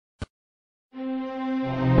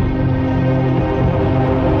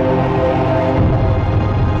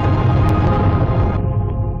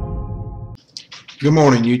Good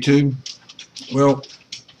morning, YouTube. Well,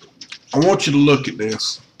 I want you to look at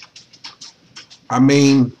this. I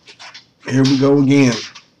mean, here we go again.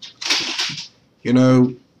 You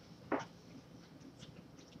know,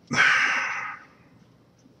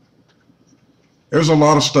 there's a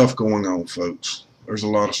lot of stuff going on, folks. There's a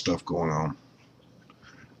lot of stuff going on.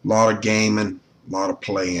 A lot of gaming, a lot of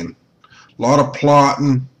playing, a lot of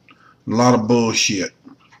plotting, a lot of bullshit.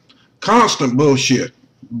 Constant bullshit.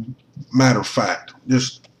 Matter of fact.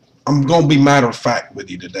 I'm going to be matter of fact with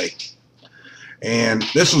you today. And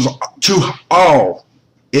this is to all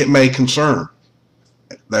it may concern.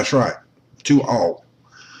 That's right. To all.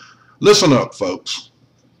 Listen up, folks.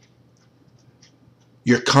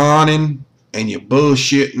 You're conning and you're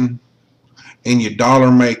bullshitting and you're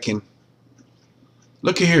dollar making.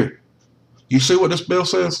 Look here. You see what this bill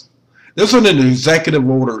says? This is an executive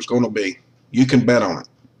order is going to be. You can bet on it.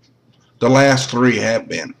 The last three have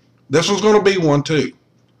been. This one's going to be one too.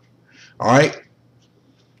 All right.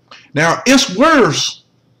 Now, it's worse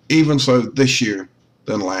even so this year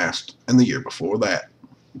than last and the year before that.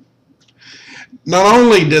 Not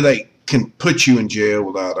only do they can put you in jail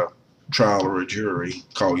without a trial or a jury,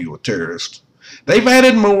 call you a terrorist, they've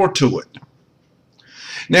added more to it.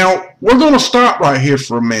 Now, we're going to stop right here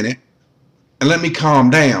for a minute and let me calm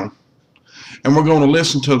down, and we're going to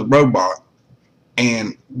listen to the robot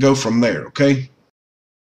and go from there, okay?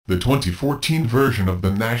 The 2014 version of the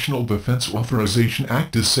National Defense Authorization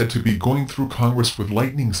Act is said to be going through Congress with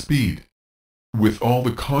lightning speed. With all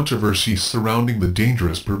the controversy surrounding the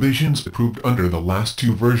dangerous provisions approved under the last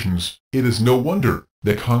two versions, it is no wonder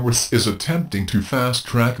that Congress is attempting to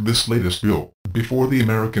fast-track this latest bill before the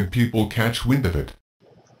American people catch wind of it.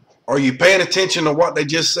 Are you paying attention to what they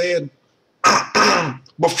just said?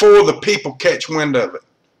 Before the people catch wind of it.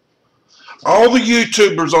 All the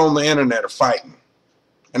YouTubers on the internet are fighting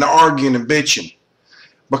and arguing and bitching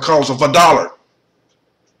because of $1.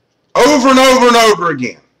 Over and over and over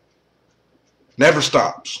again. Never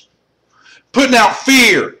stops. Putting out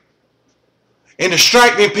fear and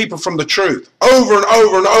distracting people from the truth. Over and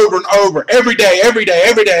over and over and over. Every day, every day,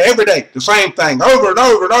 every day, every day. The same thing. Over and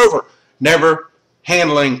over and over. Never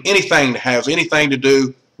handling anything that has anything to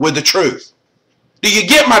do with the truth. Do you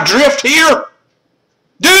get my drift here?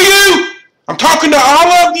 Do you? I'm talking to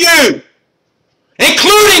all of you,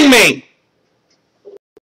 including me.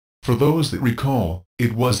 For those that recall,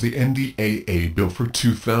 it was the NDAA bill for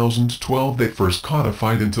 2012 that first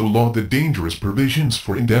codified into law the dangerous provisions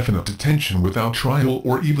for indefinite detention without trial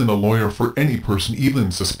or even a lawyer for any person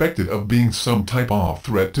even suspected of being some type of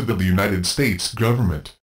threat to the United States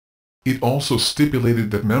government. It also stipulated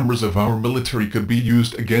that members of our military could be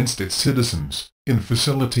used against its citizens in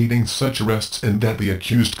facilitating such arrests and that the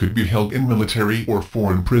accused could be held in military or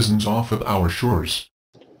foreign prisons off of our shores.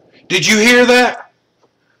 Did you hear that?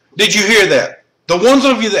 Did you hear that? The ones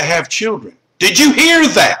of you that have children, did you hear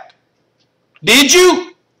that? Did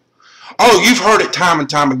you? Oh, you've heard it time and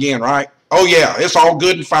time again, right? Oh yeah, it's all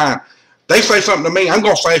good and fine. They say something to me, I'm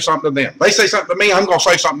going to say something to them. They say something to me, I'm going to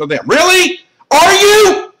say something to them. Really? Are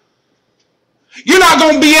you? You're not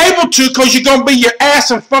going to be able to because you're going to be your ass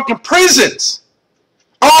in fucking prisons.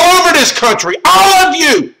 All over this country. All of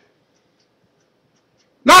you.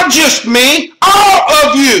 Not just me. All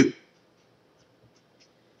of you.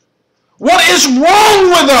 What is wrong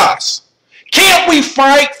with us? Can't we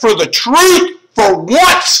fight for the truth for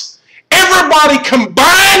once? Everybody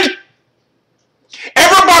combined?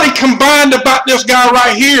 Everybody combined about this guy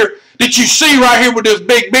right here that you see right here with this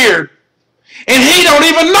big beard. And he don't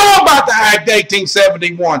even know about the Act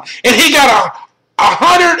 1871. And he got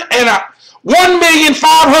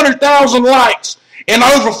 1,500,000 likes in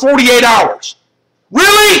over 48 hours.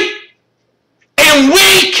 Really? And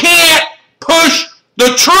we can't push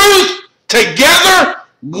the truth together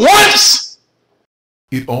once?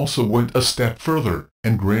 It also went a step further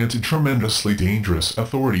and granted tremendously dangerous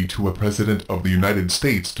authority to a president of the United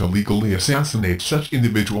States to legally assassinate such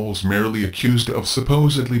individuals merely accused of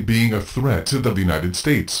supposedly being a threat to the United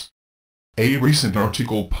States. A recent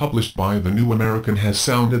article published by The New American has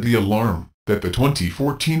sounded the alarm that the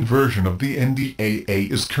 2014 version of the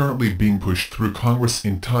NDAA is currently being pushed through Congress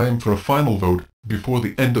in time for a final vote before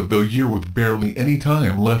the end of the year with barely any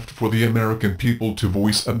time left for the American people to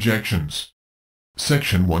voice objections.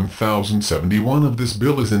 Section 1071 of this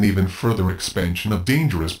bill is an even further expansion of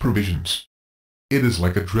dangerous provisions. It is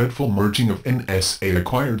like a dreadful merging of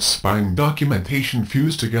NSA-acquired spying documentation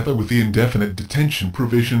fused together with the indefinite detention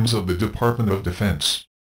provisions of the Department of Defense.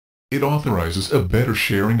 It authorizes a better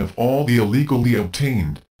sharing of all the illegally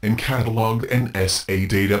obtained and cataloged NSA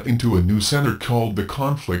data into a new center called the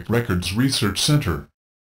Conflict Records Research Center.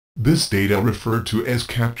 This data, referred to as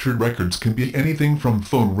captured records, can be anything from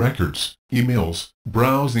phone records, emails,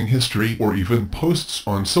 browsing history, or even posts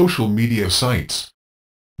on social media sites.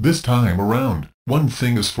 This time around, one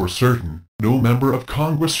thing is for certain: no member of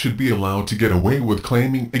Congress should be allowed to get away with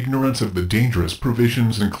claiming ignorance of the dangerous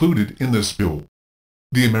provisions included in this bill.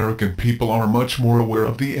 The American people are much more aware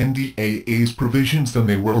of the NDAA's provisions than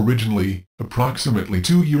they were originally, approximately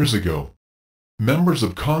 2 years ago. Members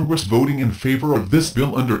of Congress voting in favor of this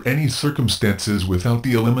bill under any circumstances without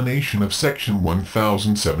the elimination of Section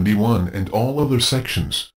 1071 and all other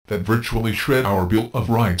sections that virtually shred our Bill of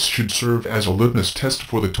Rights should serve as a litmus test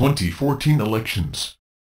for the 2014 elections.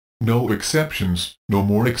 No exceptions, no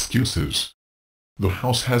more excuses. The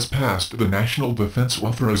House has passed the National Defense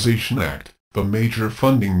Authorization Act, the major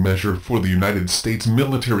funding measure for the United States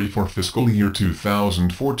military for fiscal year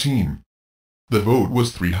 2014. The vote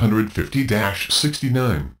was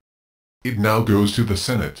 350-69. It now goes to the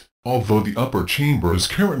Senate, although the upper chamber is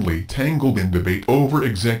currently tangled in debate over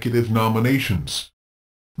executive nominations.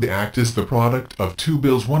 The act is the product of two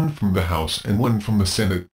bills, one from the House and one from the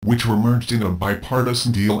Senate, which were merged in a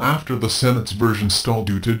bipartisan deal after the Senate's version stalled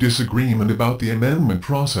due to disagreement about the amendment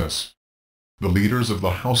process. The leaders of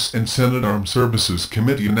the House and Senate Armed Services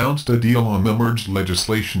Committee announced a deal on the merged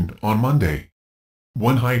legislation on Monday.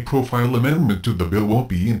 One high-profile amendment to the bill won't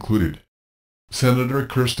be included. Senator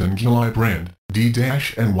Kirsten Gillibrand,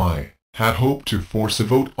 D-NY, had hoped to force a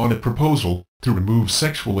vote on a proposal to remove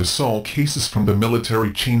sexual assault cases from the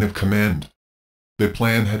military chain of command. The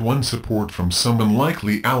plan had won support from some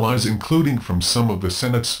unlikely allies, including from some of the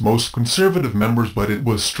Senate's most conservative members, but it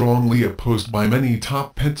was strongly opposed by many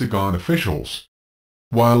top Pentagon officials.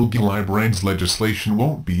 While Gillibrand's legislation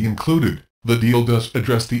won't be included, the deal does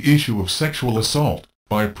address the issue of sexual assault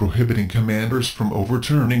by prohibiting commanders from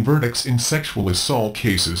overturning verdicts in sexual assault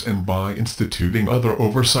cases and by instituting other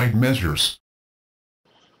oversight measures.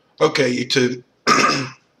 Okay, you two,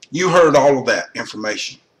 you heard all of that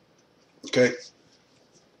information. Okay?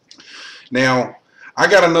 Now, I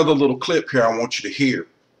got another little clip here I want you to hear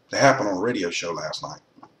that happened on a radio show last night.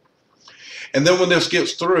 And then when this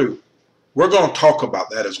gets through, we're going to talk about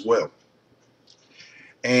that as well.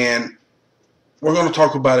 And we're going to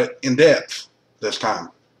talk about it in depth this time.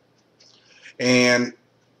 And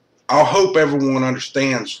I hope everyone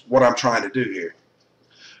understands what I'm trying to do here,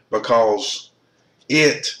 because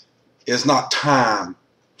it is not time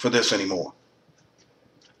for this anymore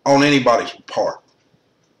on anybody's part.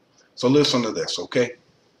 So listen to this, okay?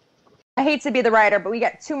 I hate to be the writer, but we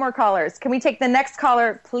got 2 more callers. Can we take the next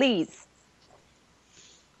caller, please?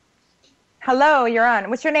 Hello, you're on.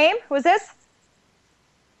 What's your name? Who is this?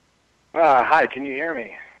 Hi, can you hear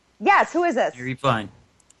me? Yes, who is this? Hear you fine.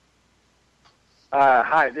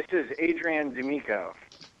 Hi, this is Adrian D'Amico.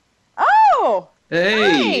 Oh!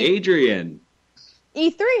 Hey, hi. Adrian.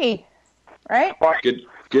 E3, right? Good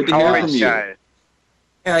to How hear are from you you. guys?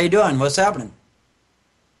 Hey, how you doing? What's happening?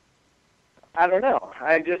 I don't know.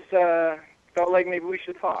 I just felt like maybe we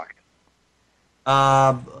should talk.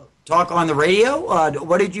 Talk on the radio?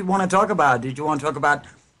 What did you want to talk about? Did you want to talk about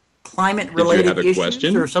climate-related have a issues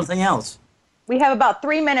question? or something else? We have about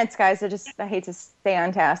 3 minutes, guys. I hate to stay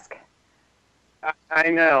on task. I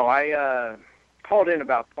know. I called in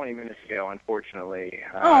about 20 minutes ago, unfortunately.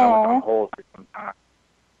 I was on hold for some time.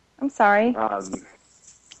 I'm sorry. Well,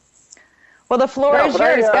 the floor is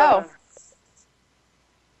yours. Go.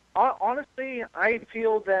 Honestly, I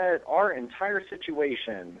feel that our entire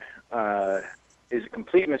situation is a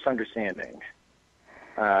complete misunderstanding.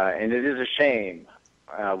 And it is a shame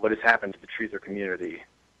what has happened to the truther community.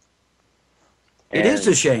 It is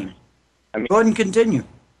a shame. I mean, go ahead and continue.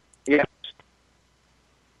 Yes.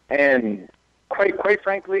 And quite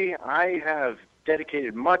frankly, I have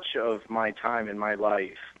dedicated much of my time in my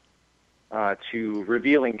life to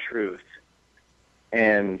revealing truth.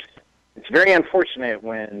 And it's very unfortunate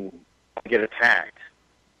when I get attacked.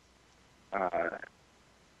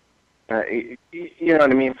 You know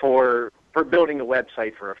what I mean? For building a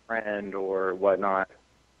website for a friend or whatnot.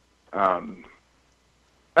 I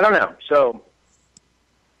don't know. So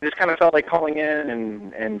I just kind of felt like calling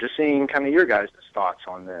in and just seeing kind of your guys' thoughts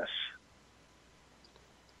on this.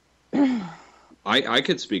 I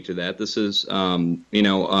could speak to that. This is,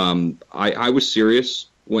 I was serious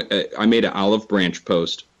when I made an olive branch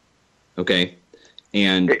post, okay?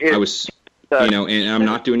 And I was, and I'm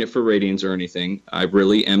not doing it for ratings or anything. I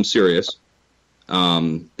really am serious.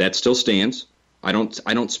 That still stands. I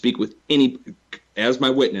don't speak with any, as my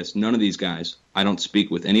witness, none of these guys. I don't speak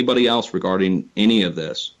with anybody else regarding any of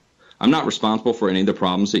this. I'm not responsible for any of the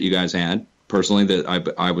problems that you guys had, personally,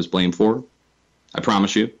 that I was blamed for. I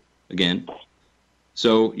promise you, again.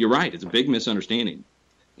 So you're right. It's a big misunderstanding.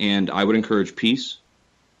 And I would encourage peace.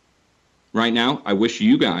 Right now, I wish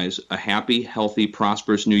you guys a happy, healthy,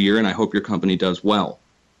 prosperous new year, and I hope your company does well.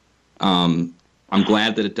 I'm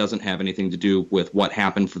glad that it doesn't have anything to do with what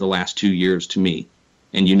happened for the last 2 years to me.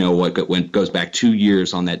 And you know what goes back 2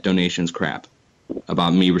 years on that donations crap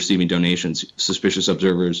about me receiving donations, suspicious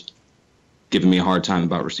observers giving me a hard time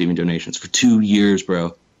about receiving donations for 2 years,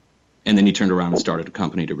 bro. And then you turned around and started a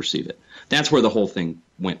company to receive it. That's where the whole thing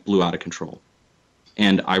blew out of control.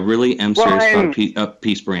 And I really am serious about a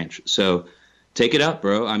peace branch. So take it up,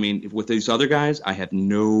 bro. I mean, with these other guys, I have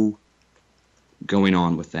no going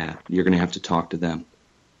on with that. You're going to have to talk to them.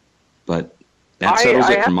 But that settles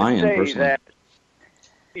it from my end, personally. That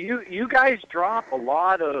you guys drop a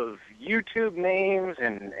lot of YouTube names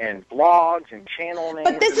and blogs and channel names.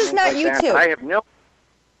 But this is not YouTube. I have no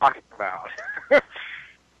talking about.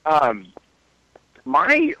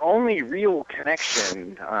 My only real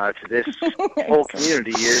connection to this whole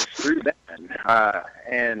community is through Ben.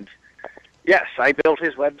 And yes, I built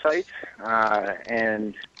his website,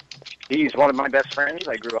 and he's one of my best friends.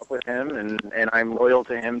 I grew up with him, and I'm loyal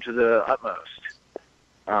to him to the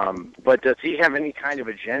utmost. But does he have any kind of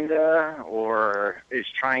agenda or is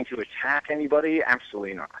trying to attack anybody?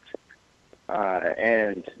 Absolutely not.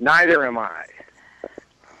 And neither am I.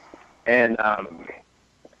 And,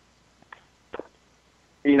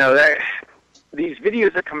 you know, these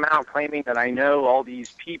videos that come out claiming that I know all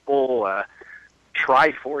these people,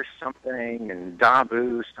 Triforce something and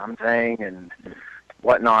Dabu something and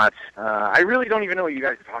whatnot, I really don't even know what you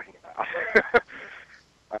guys are talking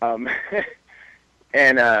about.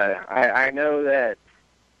 And I know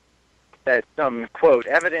that some, quote,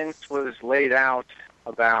 evidence was laid out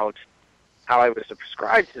about how I was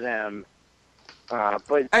subscribed to them.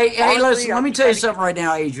 But hey, listen, let me tell you something right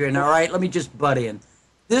now, Adrian, all right? Let me just butt in.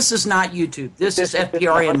 This is not YouTube. This is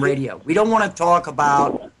FPRN Radio. We don't want to talk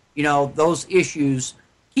about, you know, those issues.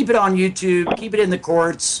 Keep it on YouTube. Keep it in the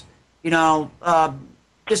courts. You know,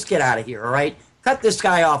 just get out of here, all right? Cut this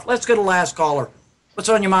guy off. Let's go to the last caller. What's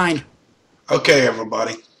on your mind? Okay,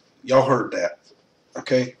 everybody. Y'all heard that.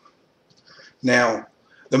 Okay? Now,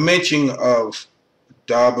 the mention of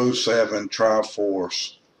Dabu 7,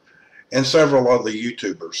 Triforce, and several other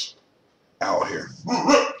YouTubers out here.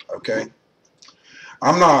 Okay?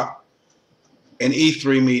 I'm not an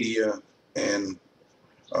E3 Media and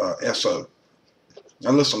SO. Now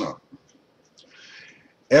listen up.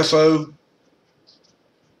 SO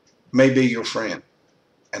may be your friend,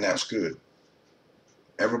 and that's good.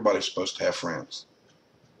 Everybody's supposed to have friends.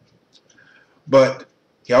 But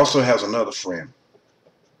he also has another friend,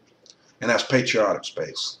 and that's Patriotic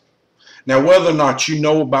Space. Now, whether or not you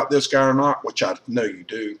know about this guy or not, which I know you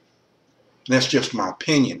do, and that's just my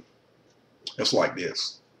opinion, it's like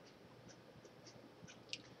this.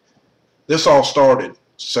 This all started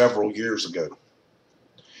several years ago.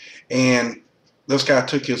 And this guy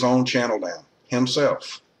took his own channel down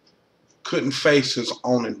himself. Couldn't face his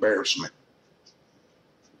own embarrassment.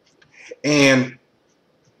 And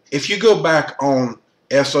if you go back on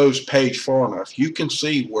SO's page far enough, you can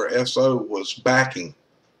see where SO was backing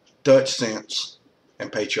Dutch Sense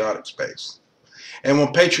and Patriotic Space. And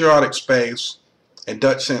when Patriotic Space and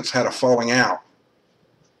Dutch Sense had a falling out,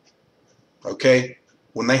 okay,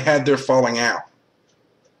 when they had their falling out,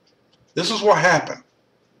 this is what happened.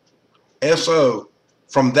 SO,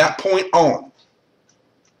 from that point on,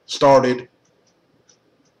 started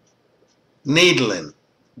needling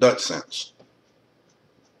Dutch Sense.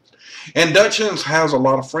 And Dutch Sense has a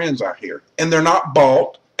lot of friends out here, and they're not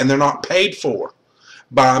bought and they're not paid for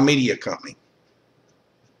by a media company.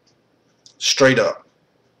 Straight up.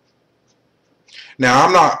 Now,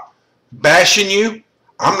 I'm not bashing you,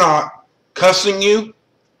 I'm not cussing you,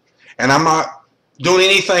 and I'm not doing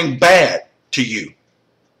anything bad to you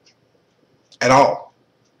at all.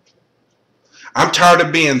 I'm tired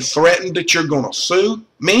of being threatened that you're going to sue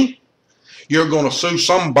me. You're going to sue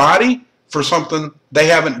somebody for something they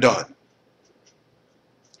haven't done.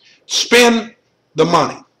 Spend the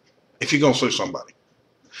money if you're going to sue somebody.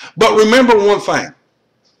 But remember one thing.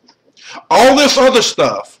 All this other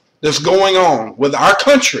stuff that's going on with our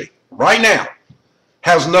country right now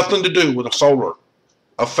has nothing to do with a solar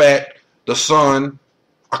effect, the sun,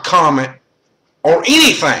 a comet, or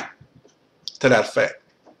anything to that effect.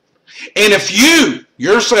 And if you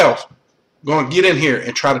yourself going to get in here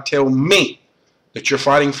and try to tell me that you're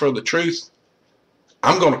fighting for the truth,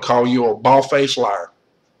 I'm going to call you a bald-faced liar.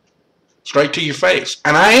 Straight to your face.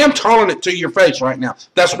 And I am telling it to your face right now.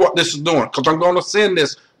 That's what this is doing. Because I'm going to send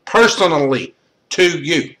this personally to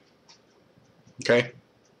you. Okay?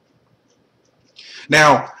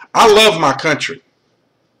 Now, I love my country.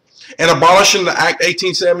 and abolishing the Act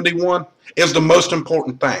 1871 is the most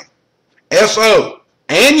important thing. SO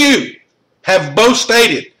and you have both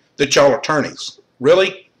stated that y'all are attorneys.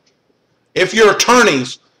 Really? If you're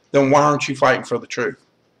attorneys, then why aren't you fighting for the truth?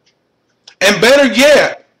 And better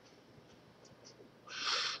yet,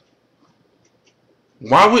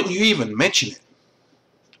 why wouldn't you even mention it?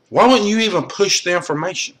 Why wouldn't you even push the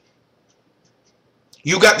information?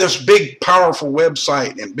 You got this big, powerful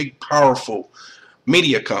website and big, powerful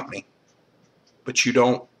media company, but you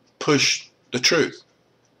don't push the truth.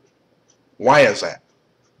 Why is that?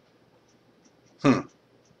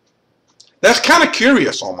 That's kind of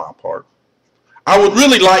curious on my part. I would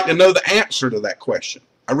really like to know the answer to that question.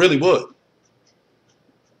 I really would.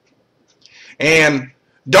 And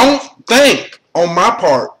don't think on my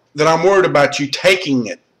part that I'm worried about you taking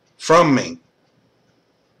it from me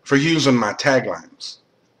for using my taglines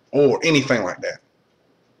or anything like that.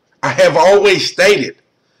 I have always stated,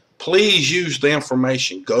 please use the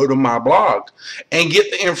information. Go to my blog and get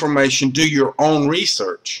the information. Do your own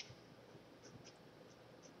research.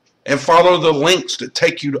 And follow the links that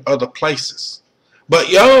take you to other places.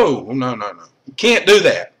 But no. You can't do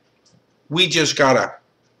that. We just got to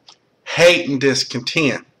hate and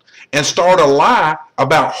discontent and start a lie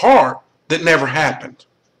about HAARP that never happened.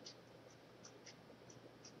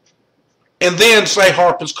 And then say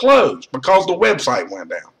HAARP is closed because the website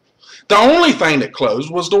went down. The only thing that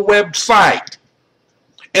closed was the website.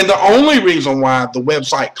 And the only reason why the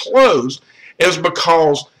website closed is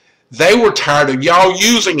because they were tired of y'all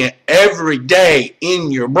using it every day in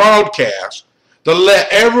your broadcast to let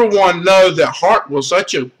everyone know that HAARP was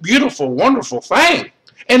such a beautiful, wonderful thing.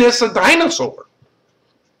 And it's a dinosaur.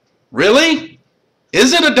 Really?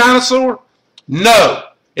 Is it a dinosaur? No,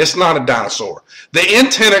 it's not a dinosaur. The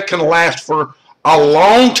antenna can last for a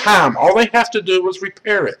long time. All they have to do is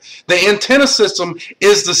repair it. The antenna system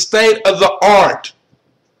is the state-of-the-art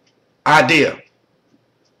idea.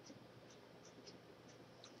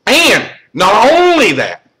 And not only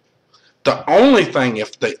that, the only thing,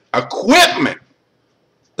 if the equipment,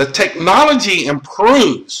 the technology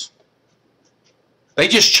improves, they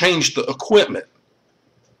just change the equipment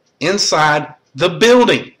inside the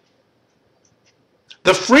building.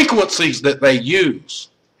 The frequencies that they use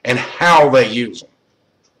and how they use them.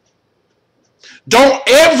 Don't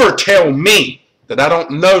ever tell me that I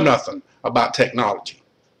don't know nothing about technology,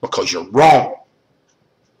 because you're wrong.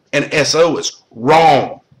 And SO is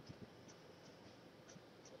wrong.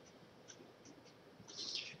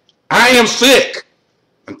 I am sick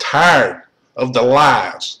and tired of the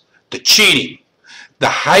lies, the cheating, the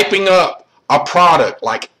hyping up a product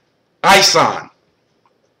like ISON,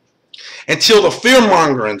 until the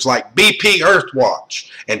fearmongerings like BP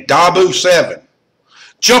Earthwatch and Dabu 7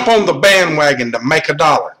 jump on the bandwagon to make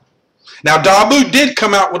 $1. Now, Dabu did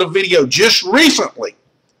come out with a video just recently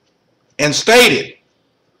and stated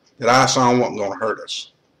that ISON wasn't going to hurt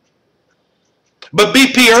us. But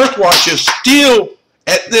BP Earthwatch is still,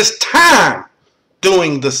 at this time,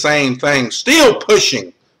 doing the same thing, still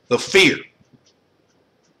pushing the fear.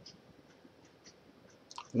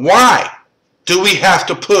 Why do we have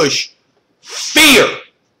to push fear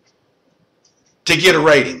to get a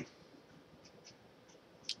rating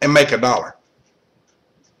and make $1?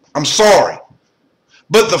 I'm sorry,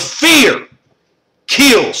 but the fear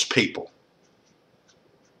kills people.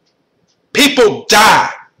 People die,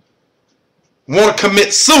 want to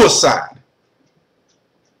commit suicide,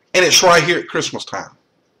 and it's right here at Christmas time.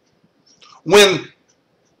 When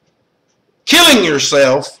killing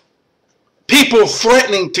yourself, people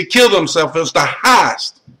threatening to kill themselves is the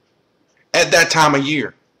highest at that time of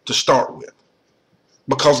year to start with,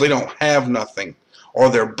 because they don't have nothing or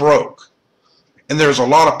they're broke. And there's a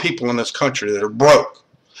lot of people in this country that are broke.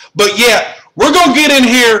 But yet, we're going to get in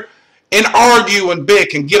here and argue and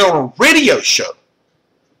bick and get on a radio show.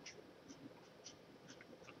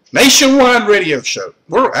 Nationwide radio show.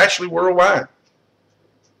 We're actually worldwide.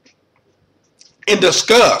 And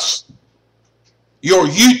discuss your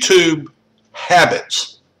YouTube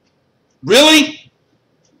habits. Really?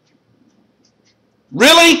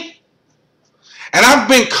 Really? And I've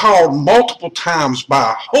been called multiple times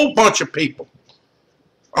by a whole bunch of people.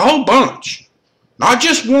 A whole bunch. Not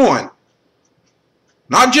just one.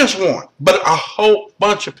 Not just one. But a whole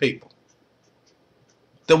bunch of people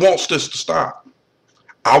that wants this to stop.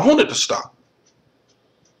 I want it to stop.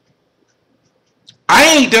 I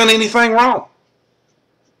ain't done anything wrong.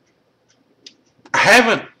 I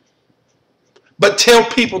haven't. But tell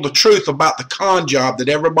people the truth about the con job that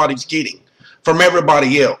everybody's getting from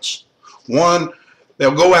everybody else. One, They'll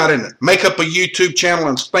go out and make up a YouTube channel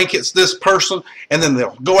and think it's this person, and then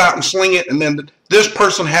they'll go out and sling it, and then this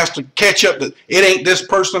person has to catch up that it ain't this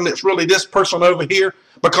person, it's really this person over here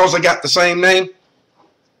because they got the same name.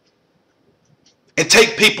 And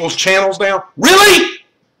take people's channels down. Really?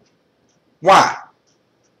 Why?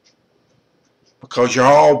 Because you're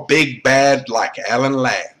all big bad like Alan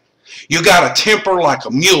Ladd. You got a temper like a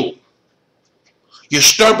mule. You're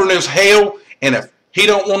stubborn as hell, and if he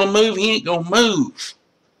don't want to move, he ain't going to move.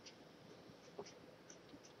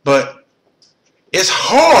 But it's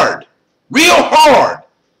hard, real hard,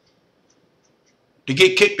 to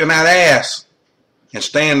get kicked in that ass and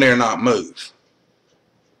stand there and not move.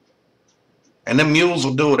 And them mules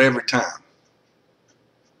will do it every time.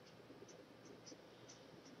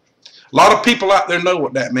 A lot of people out there know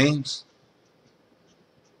what that means.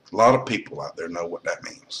 A lot of people out there know what that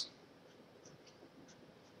means.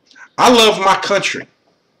 I love my country.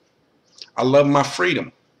 I love my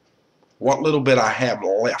freedom. What little bit I have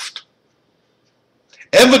left.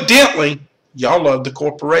 Evidently, y'all love the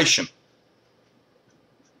corporation.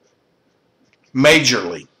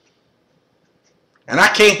 Majorly. And I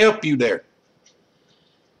can't help you there.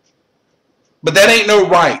 But that ain't no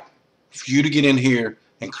right for you to get in here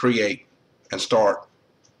and create and start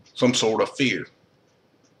some sort of fear.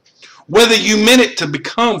 Whether you meant it to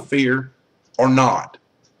become fear or not,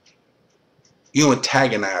 you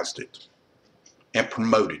antagonized it and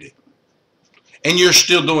promoted it. And you're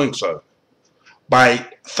still doing so by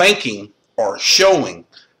thinking or showing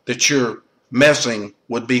that you're messing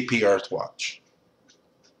with BP Earthwatch.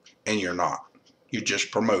 And you're not. You're just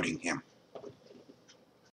promoting him.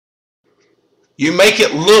 You make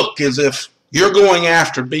it look as if you're going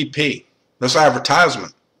after BP, this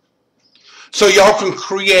advertisement, so y'all can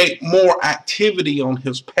create more activity on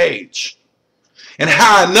his page. And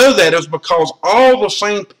how I know that is because all the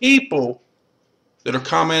same people that are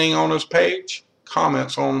commenting on his page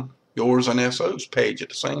comments on yours and SO's page at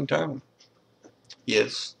the same time.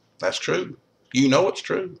 Yes, that's true. You know it's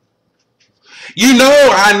true. You know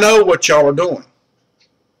I know what y'all are doing.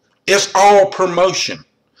 It's all promotion.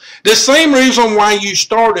 The same reason why you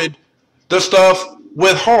started the stuff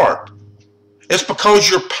with HAARP. It's because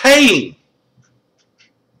you're paying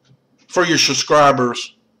for your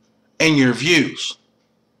subscribers and your views.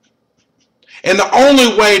 And the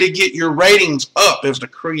only way to get your ratings up is to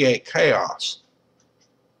create chaos.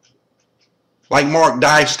 Like Mark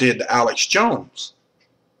Dice did to Alex Jones.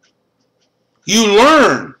 You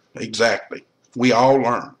learn, exactly. We all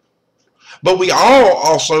learn. But we all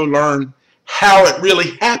also learn how it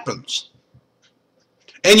really happens.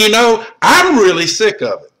 And you know, I'm really sick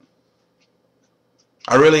of it.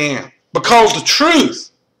 I really am. Because the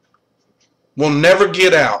truth will never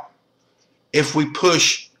get out if we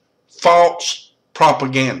push false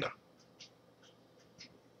propaganda.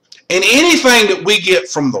 And anything that we get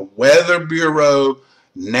from the Weather Bureau,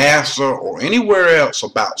 NASA, or anywhere else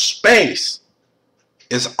about space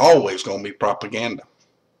is always going to be propaganda.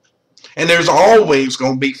 And there's always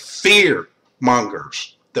going to be fear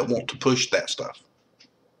mongers that want to push that stuff.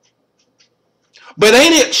 But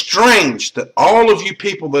ain't it strange that all of you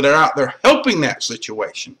people that are out there helping that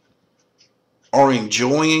situation are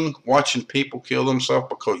enjoying watching people kill themselves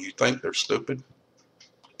because you think they're stupid?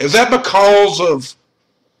 Is that because of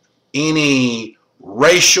any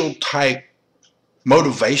racial type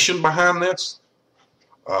motivation behind this?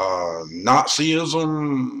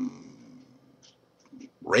 Nazism,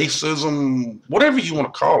 racism, whatever you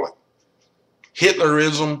want to call it.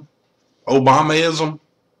 Hitlerism, Obamaism,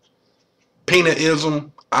 peanutism.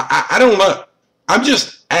 I don't know. I'm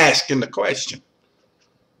just asking the question.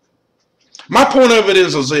 My point of it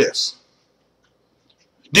is this.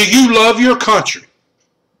 Do you love your country?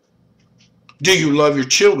 Do you love your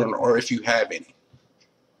children, or if you have any?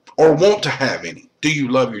 Or want to have any? Do you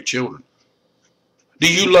love your children?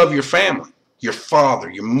 Do you love your family? Your father,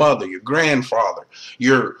 your mother, your grandfather,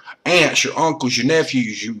 your aunts, your uncles, your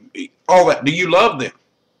nephews, all that. Do you love them?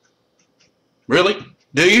 Really?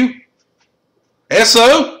 Do you?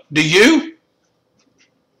 SO, do you?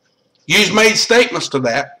 You've made statements to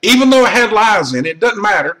that, even though it had lies in it. It doesn't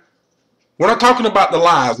matter. We're not talking about the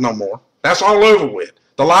lies no more. That's all over with.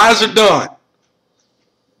 The lies are done.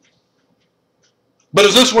 But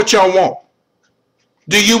is this what y'all want?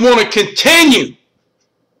 Do you want to continue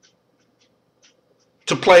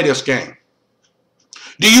to play this game?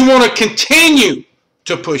 Do you want to continue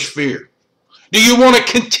to push fear? Do you want to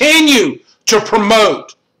continue to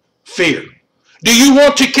promote fear? Do you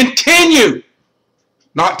want to continue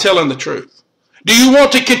not telling the truth? Do you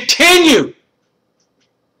want to continue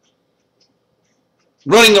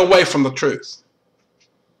running away from the truth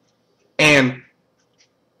and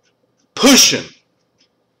pushing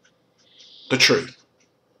the truth?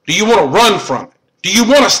 Do you want to run from it? Do you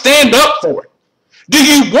want to stand up for it? Do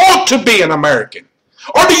you want to be an American?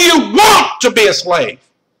 Or do you want to be a slave?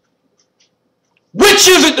 Which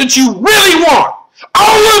is it that you really want?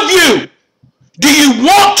 All of you. Do you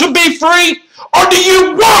want to be free? Or do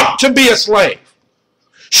you want to be a slave?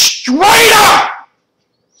 Straight up.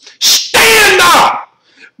 Stand up.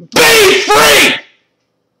 Be free.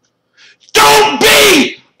 Don't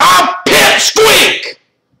be a pipsqueak.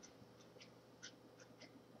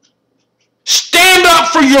 Stand up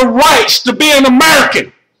for your rights to be an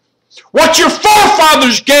American. What your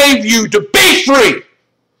forefathers gave you to be free.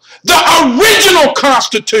 The original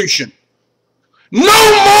Constitution. No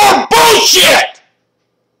more bullshit.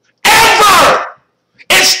 Ever.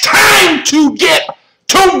 It's time to get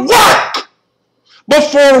to work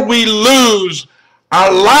before we lose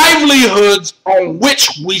our livelihoods on which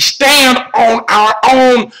we stand on our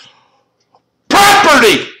own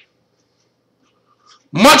property.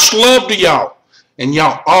 Much love to y'all, and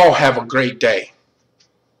y'all all have a great day.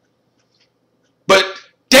 But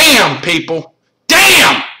damn, people,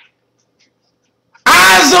 damn!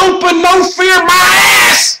 Eyes open, no fear, my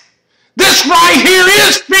ass! This right here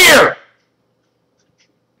is fear!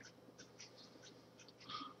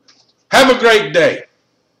 Have a great day.